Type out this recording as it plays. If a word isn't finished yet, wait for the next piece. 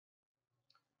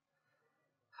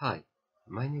Hi,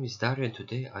 my name is Dario and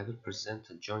today I will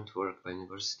present a joint work by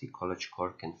University College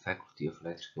Cork and Faculty of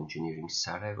Electrical Engineering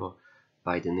Sarajevo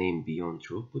by the name Beyond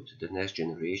Throughput, the next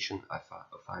generation of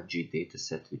a 5G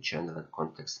dataset with channel and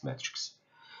context metrics.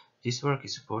 This work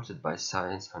is supported by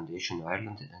Science Foundation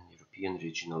Ireland and European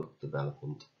Regional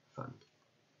Development Fund.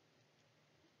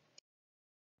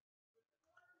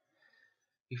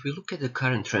 If we look at the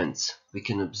current trends, we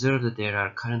can observe that there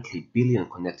are currently billion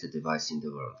connected devices in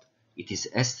the world. It is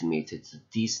estimated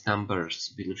that these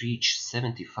numbers will reach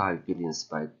 75 billion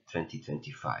by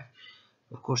 2025.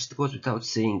 Of course, it goes without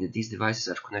saying that these devices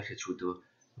are connected through the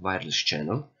wireless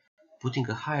channel, putting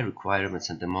a high requirements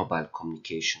on the mobile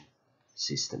communication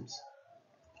systems.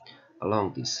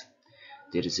 Along this,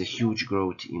 there is a huge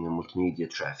growth in the multimedia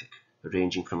traffic,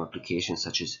 ranging from applications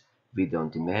such as video on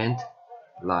demand,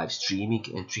 live streaming,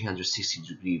 and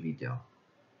 360-degree video.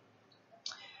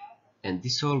 And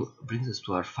this all brings us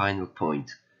to our final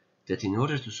point, that in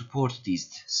order to support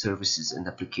these services and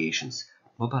applications,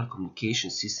 mobile communication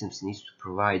systems need to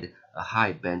provide a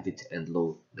high bandwidth and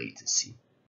low latency.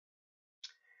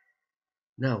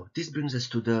 Now, this brings us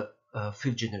to the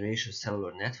fifth generation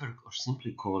cellular network, or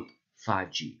simply called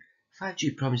 5G.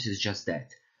 5G promises just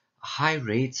that, high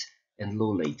rates and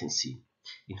low latency.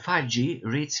 In 5G,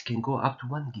 rates can go up to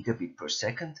 1 gigabit per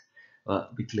second,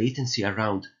 with latency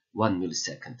around 1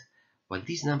 millisecond. While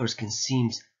these numbers can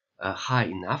seem high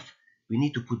enough, we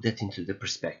need to put that into the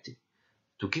perspective.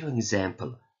 To give an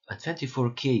example, a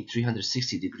 24K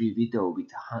 360-degree video with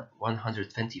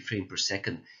 120 frames per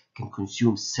second can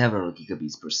consume several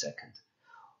gigabits per second.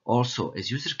 Also,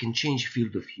 as user can change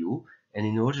field of view, and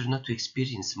in order not to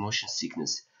experience motion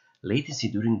sickness, latency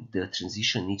during the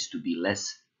transition needs to be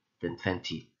less than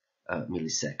 20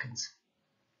 milliseconds.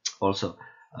 Also,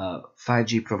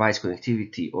 5G provides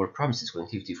connectivity or promises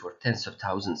connectivity for tens of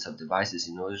thousands of devices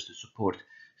in order to support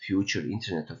future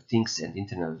Internet of Things and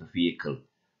Internet of Vehicle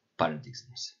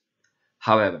paradigms.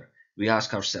 However, we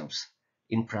ask ourselves,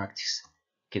 in practice,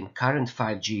 can current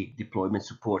 5G deployment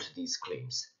support these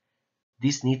claims?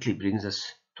 This neatly brings us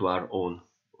to our own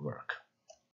work.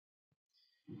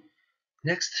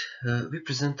 Next, we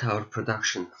present our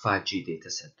production 5G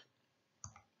dataset.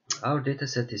 Our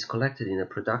dataset is collected in a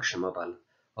production mobile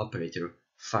operator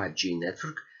 5G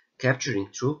network, capturing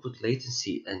throughput,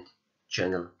 latency, and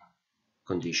channel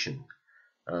condition.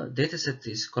 Dataset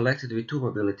is collected with two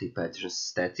mobility patterns: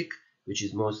 static, which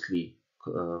is mostly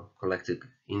collected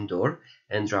indoor,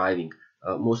 and driving,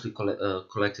 mostly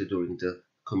collected during the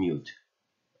commute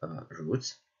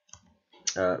routes.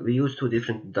 We use two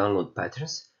different download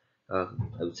patterns. I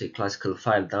would say classical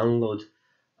file download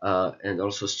and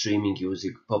also streaming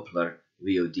using popular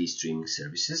VOD streaming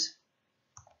services.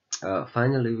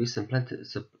 Finally, we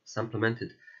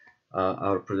supplemented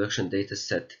our production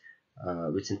dataset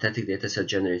with synthetic dataset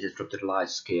generated from the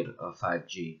large-scale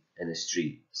 5G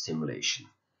NS3 simulation.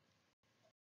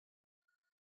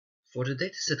 For the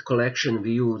dataset collection,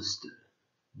 we used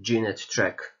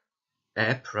GNetTrack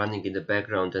app running in the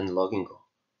background and logging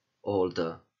all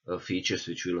the features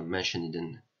which we'll mention in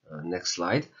the next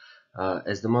slide.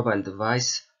 As the mobile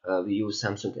device, we use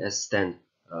Samsung S10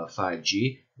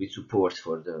 5G with support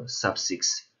for the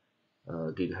sub-6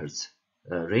 GHz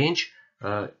range.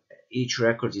 Each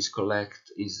record is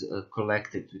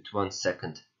collected with 1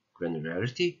 second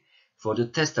granularity. For the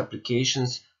test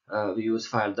applications, we use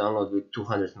file download with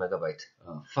 200 megabyte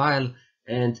file,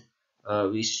 and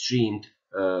we streamed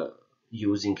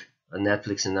using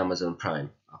Netflix and Amazon Prime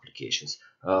applications.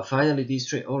 Finally,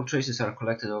 these all traces are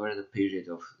collected over the period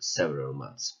of several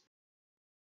months.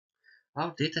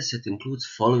 Our dataset includes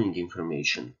following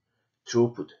information: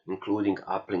 throughput, including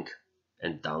uplink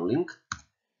and downlink;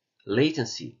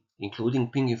 latency, including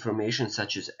ping information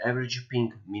such as average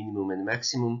ping, minimum and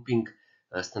maximum ping,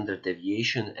 standard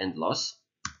deviation, and loss;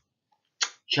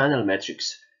 channel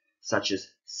metrics such as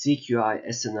CQI,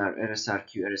 SNR,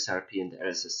 RSRQ, RSRP, and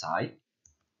RSSI;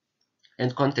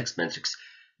 and context metrics: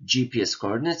 GPS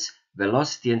coordinates,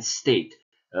 velocity, and state.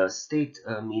 State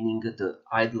meaning the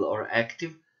idle or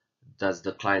active, does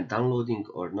the client downloading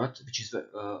or not, which is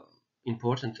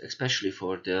important especially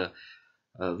for the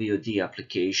VOD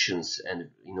applications and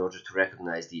in order to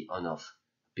recognize the on-off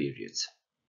periods.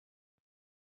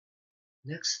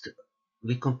 Next,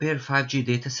 we compare 5G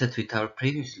dataset with our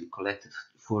previously collected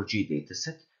 4G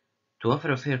dataset. To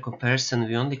offer a fair comparison,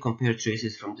 we only compare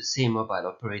traces from the same mobile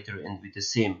operator and with the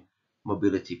same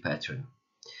mobility pattern.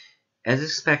 As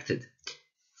expected,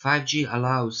 5G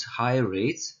allows higher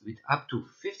rates with up to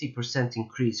 50%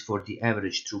 increase for the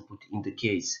average throughput in the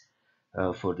case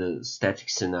for the static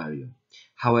scenario.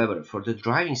 However, for the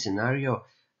driving scenario,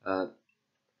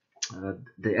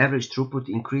 the average throughput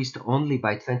increased only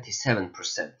by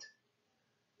 27%.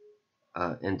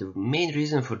 And the main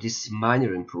reason for this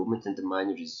minor improvement, and the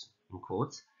minor is in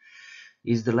quotes,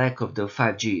 is the lack of the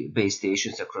 5G base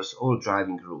stations across all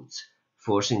driving routes,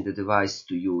 forcing the device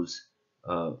to use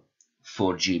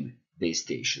 4G base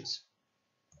stations.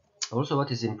 Also,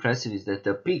 what is impressive is that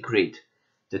the peak rate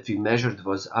that we measured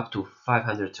was up to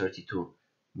 532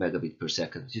 megabit per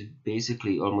second, which is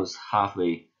basically almost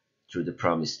halfway through the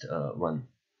promised 1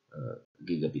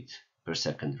 gigabit per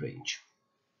second range.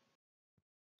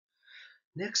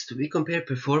 Next, we compare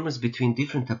performance between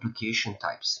different application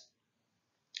types.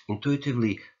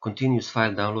 Intuitively, continuous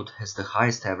file download has the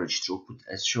highest average throughput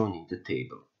as shown in the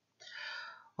table.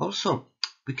 Also,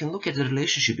 we can look at the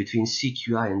relationship between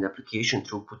CQI and application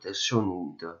throughput as shown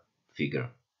in the figure.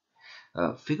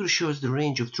 Figure shows the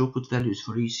range of throughput values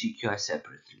for each CQI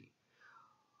separately.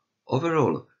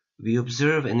 Overall, we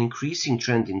observe an increasing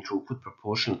trend in throughput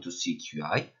proportional to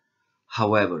CQI.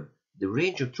 However, the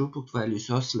range of throughput values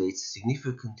oscillates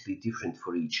significantly different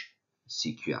for each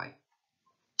CQI.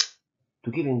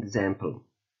 To give an example,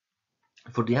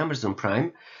 for the Amazon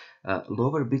Prime,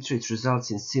 lower bitrate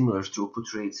results in similar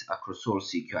throughput rates across all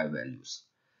CQI values.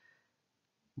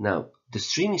 Now, the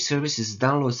streaming services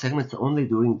download segments only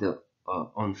during the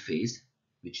on phase,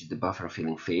 which is the buffer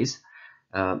filling phase,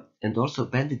 and also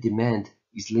bandwidth demand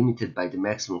is limited by the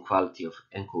maximum quality of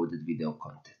encoded video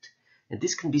content. And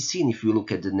this can be seen if you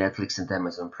look at the Netflix and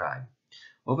Amazon Prime.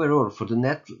 Overall, for the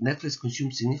Netflix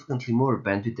consumes significantly more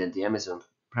bandwidth than the Amazon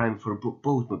Prime for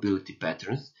both mobility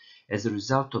patterns as a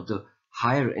result of the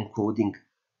higher encoding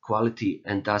quality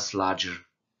and thus larger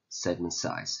segment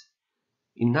size.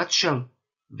 In nutshell,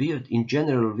 in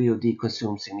general, VOD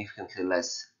consumes significantly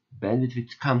less bandwidth,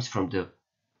 which comes from the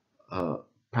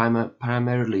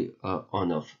primarily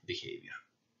on-off behavior.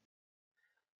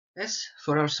 As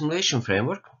for our simulation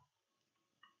framework,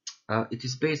 it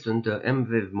is based on the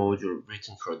MWave module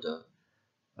written for the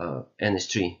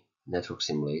NS3 network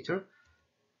simulator.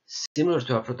 Similar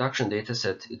to our production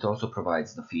dataset, it also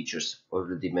provides the features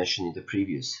already mentioned in the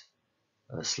previous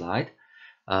slide.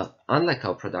 Unlike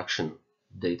our production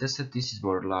dataset, this is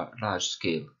more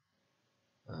large-scale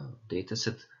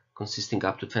dataset consisting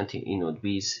up to 20 inode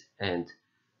Bs and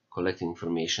collecting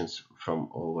information from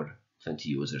over 20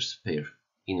 users per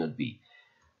inode B.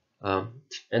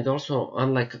 And also,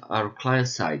 unlike our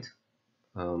client-side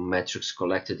metrics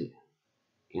collected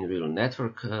in real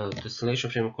network, the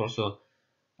simulation framework also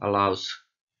allows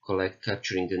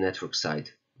capturing the network side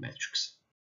metrics.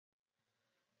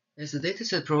 As the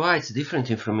dataset provides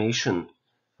different information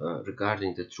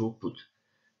regarding the throughput,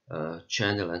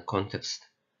 channel and context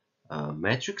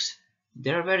metrics,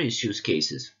 there are various use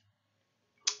cases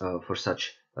for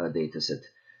such dataset,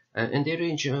 and they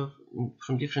range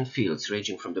from different fields,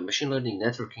 ranging from the machine learning,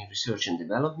 networking, research and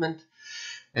development,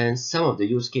 and some of the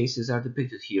use cases are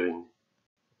depicted here in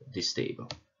this table.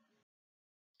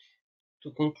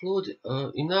 To conclude,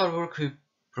 in our work we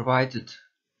provided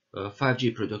a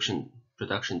 5G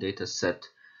production data set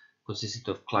consisted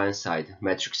of client-side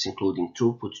metrics including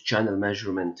throughput, channel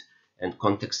measurement, and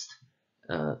context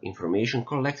information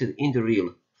collected in the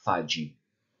real 5G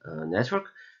network.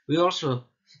 We also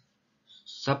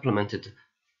supplemented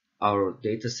our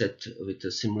dataset with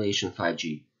the simulation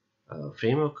 5G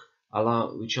framework,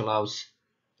 which allows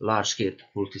large-scale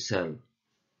multi-cell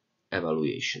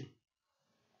evaluation.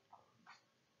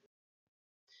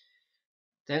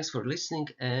 Thanks for listening,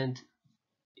 and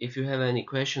if you have any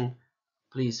question,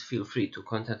 please feel free to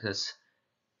contact us.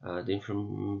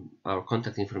 Our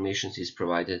contact information is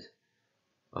provided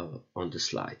on the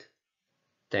slide.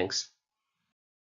 Thanks.